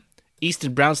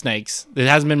 Eastern brown snakes, there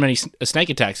hasn't been many snake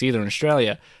attacks either in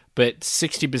Australia, but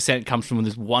 60% comes from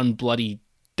this one bloody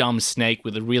dumb snake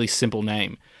with a really simple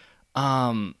name.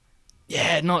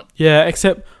 Yeah,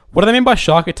 except what do they mean by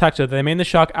shark attack? Do they mean the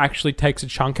shark actually takes a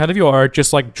chunk out of you, or it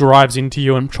just like drives into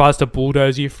you and tries to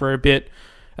bulldoze you for a bit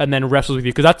and then wrestles with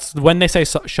you? Because that's when they say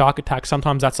shark attack,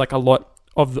 sometimes that's like a lot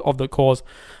of the cause.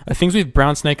 Things with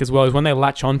brown snake as well is when they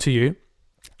latch onto you,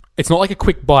 it's not like a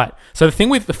quick bite. So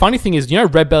the funny thing is,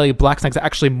 red belly black snakes are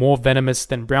actually more venomous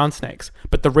than brown snakes.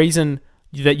 But the reason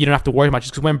that you don't have to worry much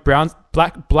is because when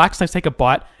black snakes take a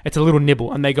bite, it's a little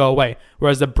nibble and they go away.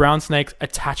 Whereas the brown snakes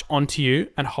attach onto you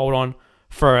and hold on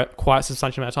for quite a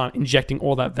substantial amount of time, injecting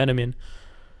all that venom in.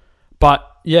 But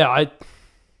yeah,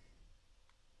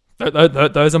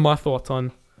 those are my thoughts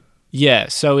on. Yeah,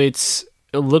 so it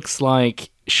looks like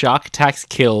shark attacks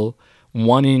kill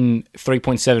 1 in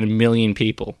 3.7 million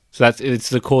people. So it's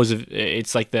the cause of,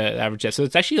 it's like the average death. So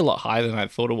it's actually a lot higher than I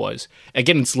thought it was.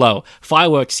 Again, it's low.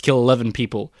 Fireworks kill 11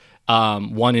 people,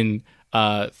 1 in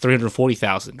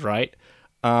 340,000, right?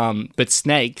 But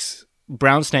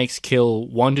brown snakes kill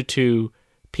 1 to 2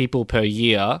 people per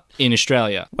year in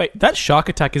Australia. Wait, that shark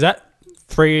attack, is that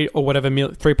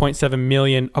 3.7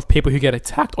 million of people who get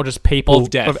attacked, or just people of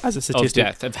death as a statistic?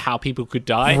 Of death, of how people could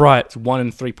die. Right. It's 1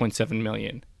 in 3.7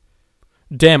 million.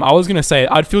 Damn, I was going to say,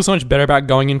 I'd feel so much better about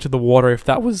going into the water if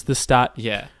that was the stat.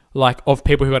 Yeah. Like, of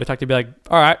people who got attacked, to be like,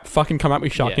 all right, fucking come at me,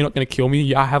 shark. Yeah. You're not going to kill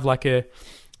me. I have like a,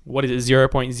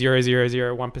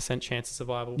 0.0001% chance of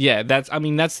survival. Yeah,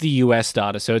 that's the US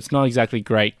data, so it's not exactly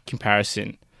great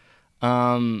comparison.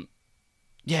 Yeah,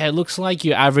 it looks like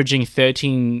you're averaging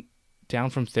 13, down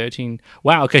from 13.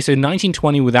 Wow, okay, so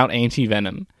 1920 without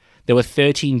anti-venom, there were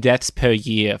 13 deaths per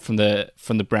year from the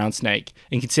brown snake.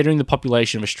 And considering the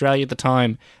population of Australia at the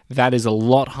time, that is a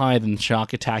lot higher than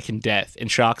shark attack and death. And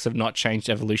sharks have not changed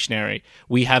evolutionary.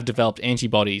 We have developed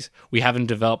antibodies. We haven't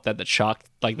developed that shark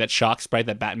spray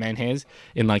that Batman has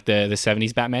in like the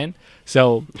 70s Batman.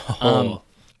 So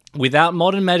without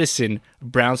modern medicine,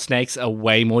 brown snakes are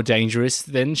way more dangerous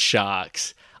than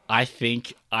sharks. I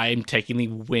think I'm taking the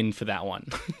win for that one.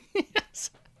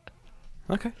 Yes.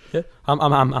 Okay. Yeah.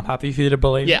 I'm happy for you to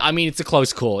believe. Yeah, I mean, it's a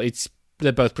close call.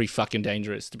 They're both pretty fucking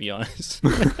dangerous, to be honest.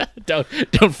 Don't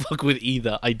fuck with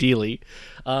either, ideally.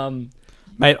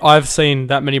 Mate, I've seen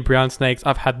that many brown snakes.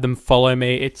 I've had them follow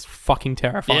me. It's fucking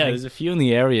terrifying. Yeah, there's a few in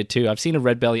the area too. I've seen a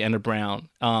red belly and a brown.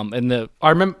 I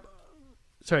remember.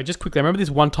 Sorry, just quickly. I remember this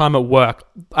one time at work.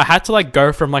 I had to like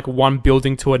go from like one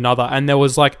building to another, and there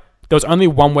was only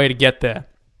one way to get there.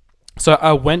 So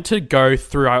I went to go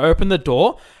through. I opened the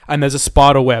door, and there's a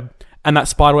spider web, and that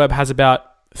spider web has about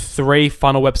 3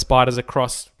 funnel web spiders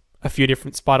across a few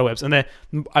different spider webs, and they're,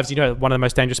 as you know, one of the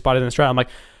most dangerous spiders in Australia. I'm like,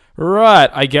 right,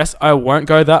 I guess I won't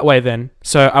go that way then.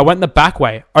 So I went the back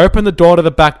way, opened the door to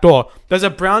the back door. There's a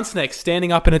brown snake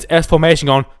standing up in its S formation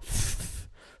going,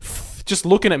 just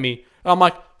looking at me. I'm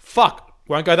like, fuck,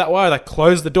 won't go that way. I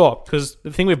close the door, because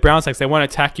the thing with brown snakes, they won't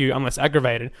attack you unless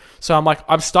aggravated. So I'm like,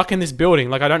 I'm stuck in this building.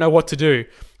 Like, I don't know what to do.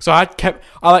 So I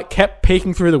kept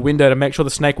peeking through the window to make sure the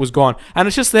snake was gone. And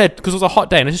it's just there because it was a hot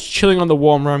day, and it's just chilling on the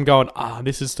warm room going,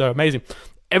 this is so amazing.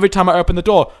 Every time I open the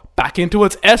door, back into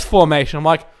its S formation. I'm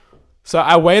like, so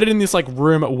I waited in this like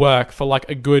room at work for like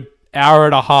a good hour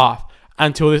and a half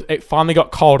until it finally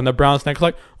got cold, and the brown snake was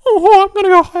like, oh, I'm going to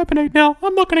go hibernate now.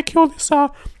 I'm not going to kill this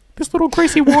little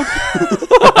greasy one.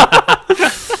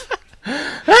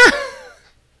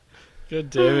 God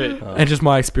damn it. And just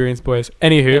my experience, boys.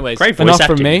 Anywho, Anyways, great voice enough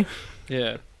acting. from me.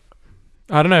 Yeah.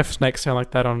 I don't know if snakes sound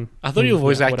like that on... I thought you were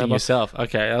voice acting whatever. yourself.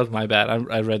 Okay, that was my bad.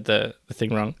 I read the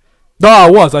thing wrong. No, I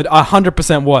was. I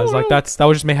 100% was. Like, that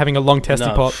was just me having a long testy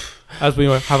pop. As we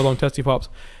have a long testy pops.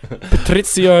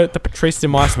 Patrizio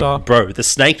Meister. Bro, the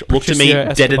snake looked at me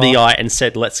Patricio dead in the Escobar. eye and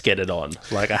said, let's get it on.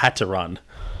 Like, I had to run.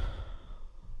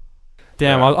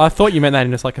 Damn, I thought you meant that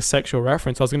in just like a sexual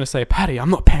reference. I was going to say, Patty,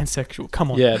 I'm not pansexual.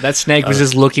 Come on. Yeah, that snake was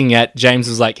just looking at James,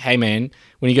 was like, hey man,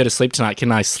 when you go to sleep tonight,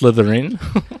 can I slither in?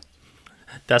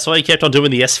 That's why he kept on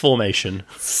doing the S formation.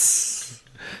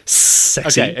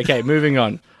 Sexy. Okay, moving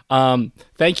on.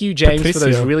 Thank you, James, for those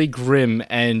Patricio. really grim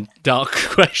and dark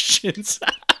questions.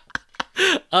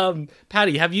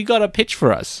 Patty, have you got a pitch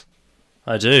for us?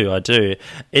 I do.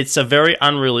 It's a very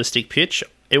unrealistic pitch.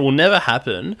 It will never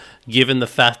happen, given the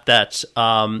fact that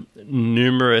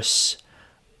numerous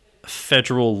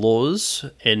federal laws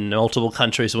in multiple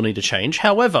countries will need to change.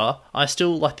 However, I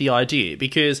still like the idea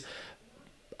because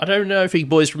I don't know if you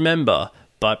boys remember,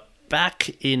 but back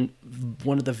in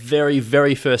one of the very,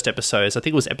 very first episodes, I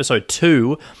think it was episode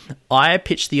 2, I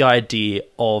pitched the idea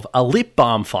of a lip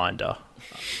balm finder,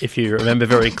 if you remember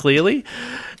very clearly.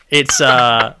 It's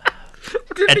a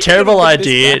terrible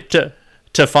idea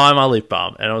to find my lip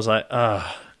balm. And I was like,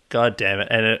 oh, God damn it.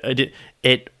 And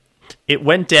it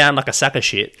went down like a sack of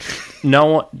shit.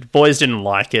 Boys didn't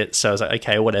like it. So I was like,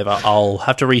 okay, whatever. I'll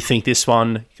have to rethink this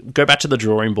one, go back to the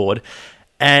drawing board.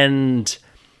 And,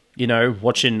 you know,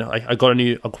 I got a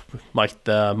new, like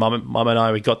the mum and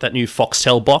I, we got that new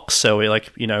Foxtel box. So we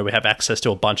we have access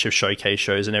to a bunch of showcase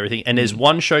shows and everything. And there's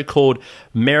one show called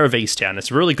Mayor of Easttown.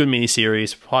 It's a really good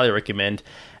miniseries, highly recommend.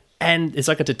 And it's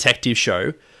like a detective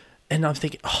show. And I'm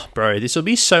thinking, oh, bro, this would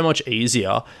be so much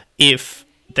easier if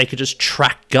they could just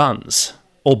track guns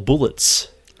or bullets.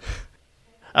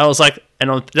 I was like,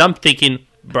 and I'm thinking,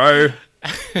 bro,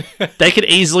 they could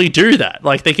easily do that.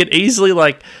 Like, they could easily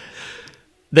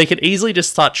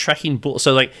just start tracking bullets.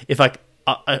 So, like, if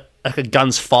a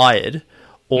gun's fired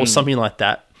or something like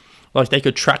that, like they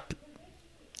could track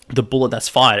the bullet that's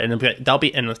fired, and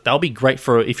that'll be great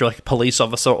for if you're like a police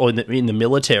officer or in the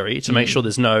military to make sure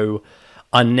there's no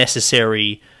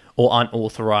unnecessary or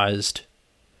unauthorized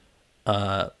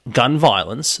gun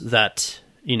violence. That,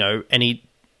 you know, any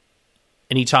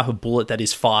type of bullet that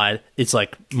is fired, it's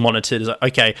like monitored as like,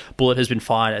 okay, bullet has been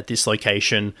fired at this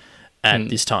location at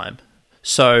this time.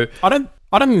 So I don't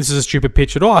think this is a stupid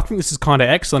pitch at all. I think this is kind of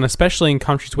excellent, especially in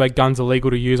countries where guns are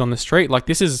legal to use on the street. Like,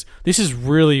 this is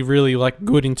really, really like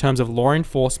good in terms of law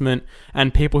enforcement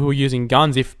and people who are using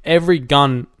guns. If every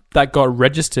gun that got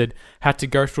registered had to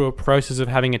go through a process of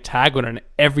having a tag on it, and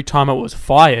every time it was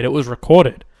fired, it was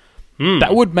recorded,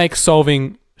 that would make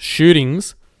solving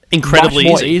shootings incredibly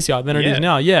much more easier than it is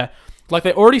now. Yeah, like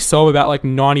they already solve about like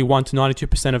 91 to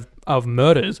 92% of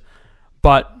murders.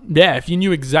 But yeah, if you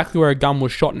knew exactly where a gun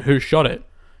was shot and who shot it,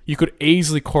 you could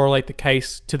easily correlate the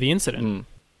case to the incident.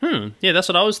 Yeah, that's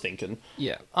what I was thinking.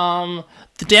 Yeah.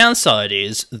 The downside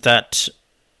is that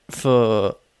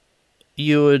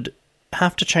you would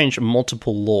have to change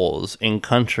multiple laws in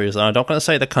countries, and I'm not going to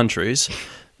say the countries,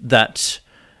 that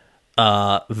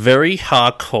are very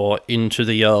hardcore into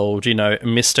the old, you know,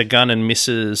 Mr. Gun and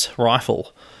Mrs.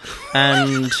 Rifle.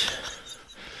 And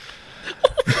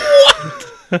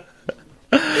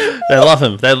they love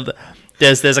him.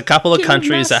 There's a couple of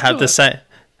countries that have the same.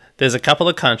 There's a couple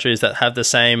of countries that have the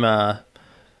same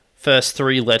first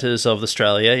 3 letters of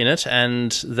Australia in it,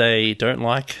 and they don't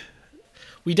like.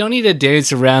 We don't need to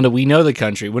dance around it. We know the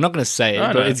country. We're not going to say it,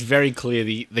 I but know. it's very clear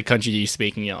the country you're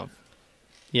speaking of.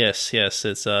 Yes,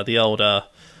 it's the old.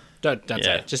 Don't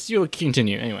say it. Just you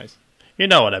continue, anyways. You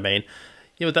know what I mean.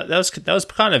 Yeah, that was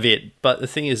kind of it. But the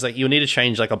thing is, like, you'll need to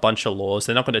change like a bunch of laws.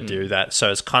 They're not going to do that,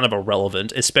 so it's kind of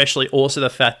irrelevant. Especially also the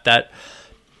fact that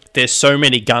there's so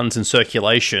many guns in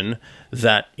circulation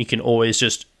that you can always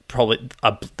just probably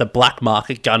the black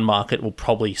market gun market will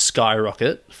probably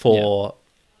skyrocket for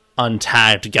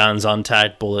untagged guns,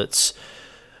 untagged bullets.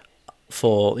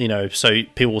 For, you know, so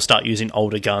people will start using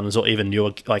older guns or even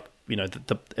newer, like, you know,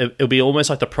 it'll be almost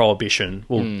like the prohibition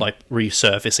will like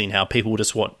resurfacing, how people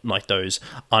just want like those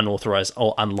unauthorized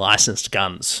or unlicensed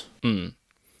guns. And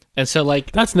so,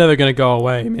 like, That's never going to go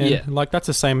away, man. Yeah. Like, that's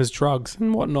the same as drugs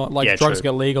and whatnot. Like, Yeah, drugs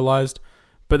true. get legalized,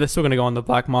 but they're still going to go on the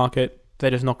black market.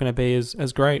 They're just not going to be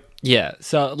as great. yeah.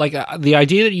 So, like, the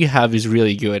idea that you have is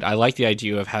really good. I like the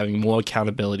idea of having more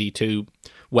accountability to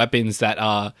weapons that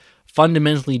are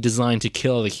fundamentally designed to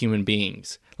kill other human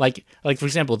beings. Like for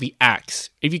example, the axe.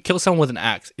 If you kill someone with an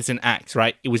axe, it's an axe,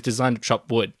 right? It was designed to chop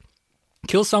wood.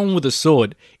 Kill someone with a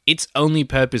sword, its only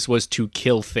purpose was to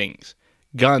kill things.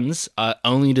 Guns are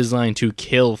only designed to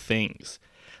kill things.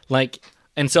 Like,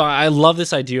 and so I love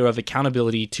this idea of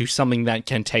accountability to something that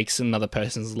can take another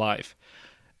person's life.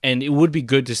 And it would be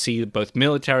good to see both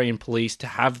military and police to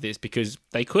have this, because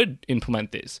they could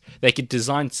implement this. They could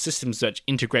design systems that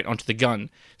integrate onto the gun,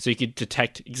 so you could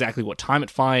detect exactly what time it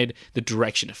fired, the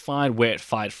direction it fired, where it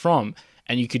fired from,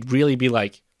 and you could really be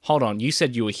like, hold on, you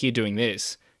said you were here doing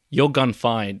this. Your gun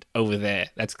fired over there.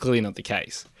 That's clearly not the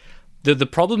case. The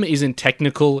problem isn't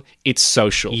technical, it's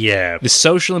social. Yeah. The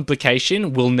social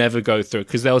implication will never go through,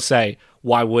 because they'll say,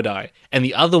 why would I? And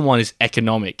the other one is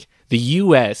economic. The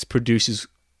US produces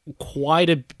quite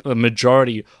a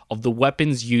majority of the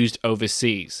weapons used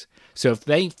overseas. So if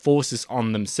they force this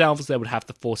on themselves, they would have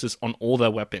to force this on all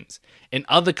their weapons. And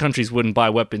other countries wouldn't buy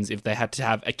weapons if they had to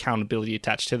have accountability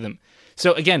attached to them.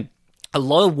 So again, a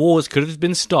lot of wars could have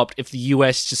been stopped if the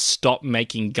US just stopped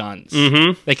making guns.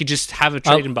 Mm-hmm. They could just have a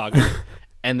trade embargo.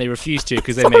 And they refuse to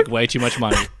because they make way too much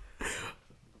money.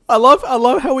 I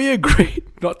love how we agreed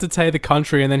not to say the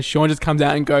country, and then Sean just comes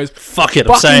out and goes, Fuck it,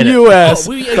 I'm "Fucking saying it." US."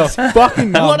 Oh,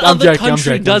 Fucking no, what I'm other joking,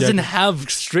 country I'm doesn't joking. have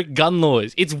strict gun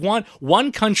laws? It's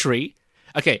one country.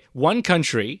 Okay, one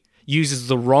country uses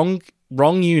the wrong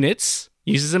units,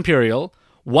 uses Imperial.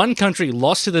 One country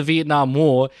lost to the Vietnam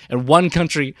War, and one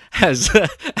country has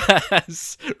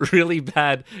really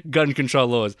bad gun control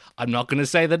laws. I'm not going to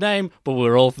say the name, but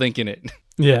we're all thinking it.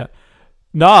 Yeah.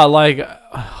 Nah, like,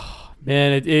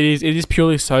 man, it is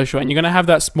purely social, and you're gonna have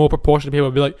that small proportion of people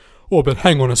who be like, "Oh, but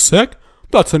hang on a sec,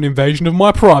 that's an invasion of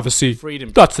my privacy.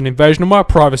 Freedom. That's an invasion of my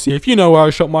privacy. If you know where I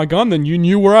shot my gun, then you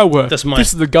knew where I were. That's my-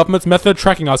 This is the government's method of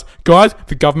tracking us, guys.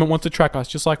 The government wants to track us,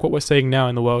 just like what we're seeing now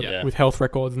in the world Yeah. with health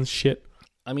records and shit.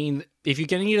 I mean, if you're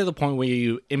getting to the point where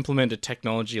you implement a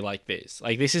technology like this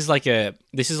is like a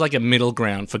middle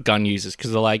ground for gun users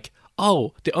because they're like,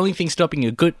 oh, the only thing stopping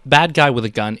a bad guy with a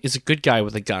gun is a good guy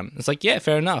with a gun. It's like, yeah,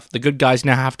 fair enough. The good guys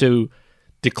now have to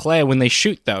declare when they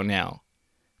shoot, though. Now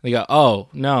they go, oh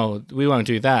no, we won't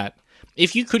do that.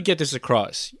 If you could get this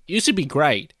across, this would be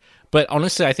great. But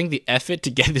honestly, I think the effort to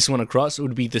get this one across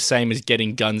would be the same as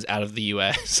getting guns out of the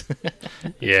US.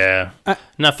 Yeah.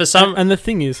 No, for some... And the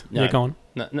thing is, No. yeah, go on.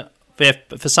 No.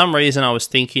 For some reason, I was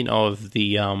thinking of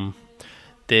the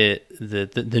new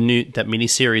that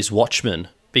miniseries Watchmen,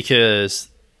 because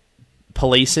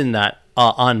police in that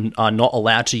are not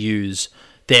allowed to use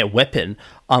their weapon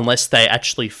unless they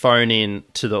actually phone in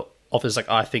to the office like,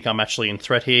 I think I'm actually in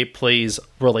threat here. Please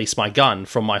release my gun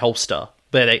from my holster.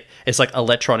 But it's like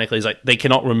electronically, it's like they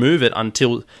cannot remove it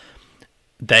until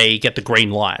they get the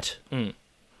green light. Mm.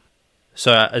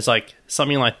 So it's like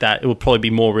something like that. It would probably be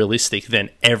more realistic than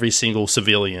every single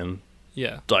civilian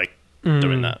Yeah. like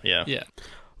doing that. Yeah. Yeah.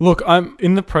 Look, I'm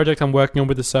in the project I'm working on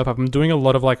with the Surf Hub. I'm doing a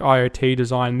lot of like IoT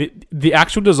design. The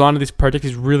actual design of this project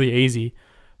is really easy.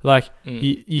 Like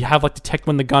you have like detect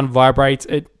when the gun vibrates,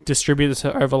 it distributes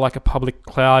it over like a public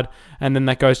cloud, and then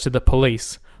that goes to the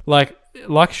police.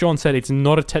 Like Sean said, it's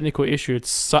not a technical issue.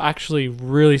 It's actually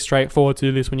really straightforward to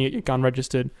do this when you get your gun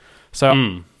registered.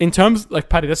 So in terms, like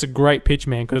Paddy, that's a great pitch,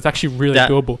 man, because it's actually really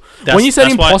doable. When you said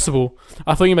impossible,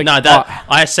 I thought you meant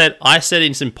I said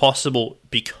it's impossible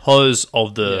because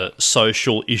of the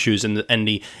social issues and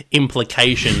the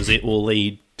implications it will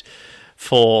lead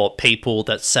for people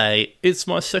that say it's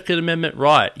my Second Amendment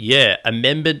right. Yeah,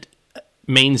 amendment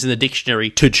means in the dictionary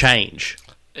to change.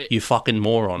 You fucking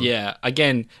moron. Yeah.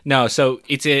 Again, no. So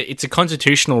it's a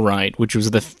constitutional right, which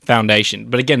was the foundation.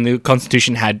 But again, the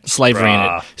Constitution had slavery in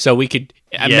it, so we could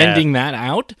amending that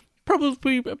out. Probably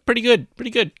pretty good.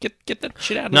 Get that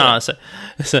shit out of there. No,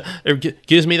 so it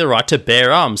gives me the right to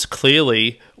bear arms.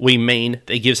 Clearly, we mean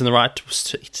that it gives them the right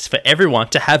for everyone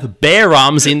to have bear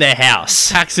arms in their house.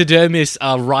 Taxidermists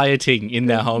are rioting in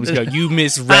their homes. Go, you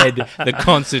misread the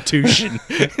Constitution.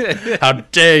 How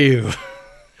dare you?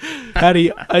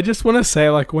 Paddy, I just want to say,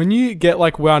 like, when you get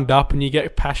like wound up and you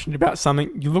get passionate about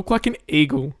something, you look like an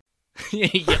eagle.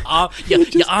 your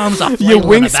arms are Your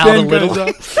flailing about a wingspan little.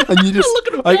 goes up, and you just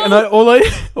like, and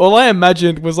all I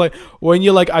imagined was like when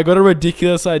you're like, I got a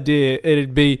ridiculous idea.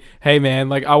 It'd be, hey man,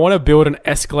 like I want to build an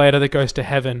escalator that goes to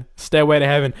heaven, stairway to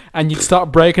heaven, and you'd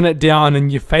start breaking it down, and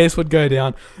your face would go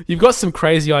down. You've got some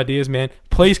crazy ideas, man.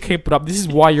 Please keep it up. This is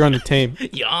why you're on the team.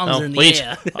 Your arms in the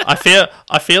air.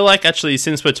 I feel like actually,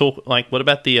 since we're talking, like, what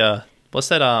about the what's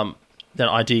that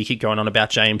idea you keep going on about,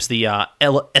 James? The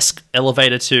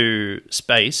elevator to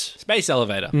space. Space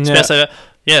elevator. Yeah.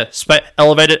 Space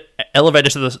elevator. Yeah, elevator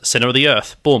to the center of the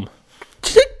Earth. Boom.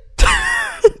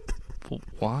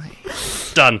 Why?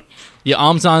 Done. Your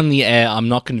arms are in the air. I'm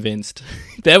not convinced.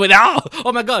 There we go.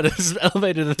 Oh my god! It's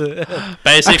elevated to the.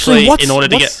 Basically, Actually, in order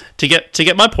to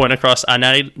get my point across, I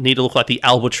now need to look like the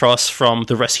albatross from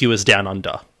The Rescuers Down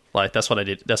Under. Like, that's what I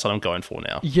did. That's what I'm going for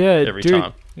now. Yeah, every dude.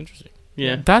 time. Interesting.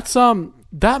 Yeah. That's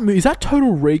that movie, is that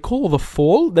Total Recall or The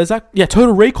Fall? There's that, yeah,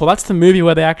 Total Recall. That's the movie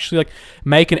where they actually like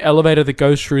make an elevator that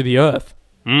goes through the earth.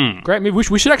 Great movie.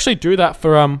 We should actually do that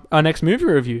for our next movie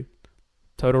review.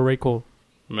 Total Recall.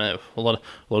 Man, a lot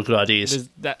of good ideas.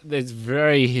 There's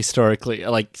very historically,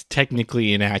 like,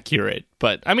 technically inaccurate.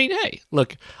 But I mean, hey,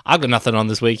 look, I've got nothing on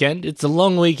this weekend. It's a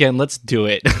long weekend. Let's do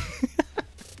it.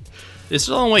 It's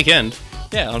a long weekend.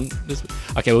 Yeah.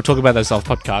 Okay, we'll talk about that self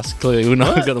podcast. Clearly, we're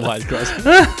not going to the wires crossed.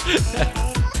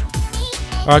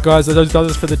 All right, guys, that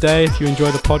does it for the day. If you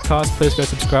enjoy the podcast, please go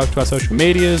subscribe to our social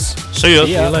medias. See ya.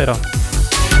 See ya. See you later.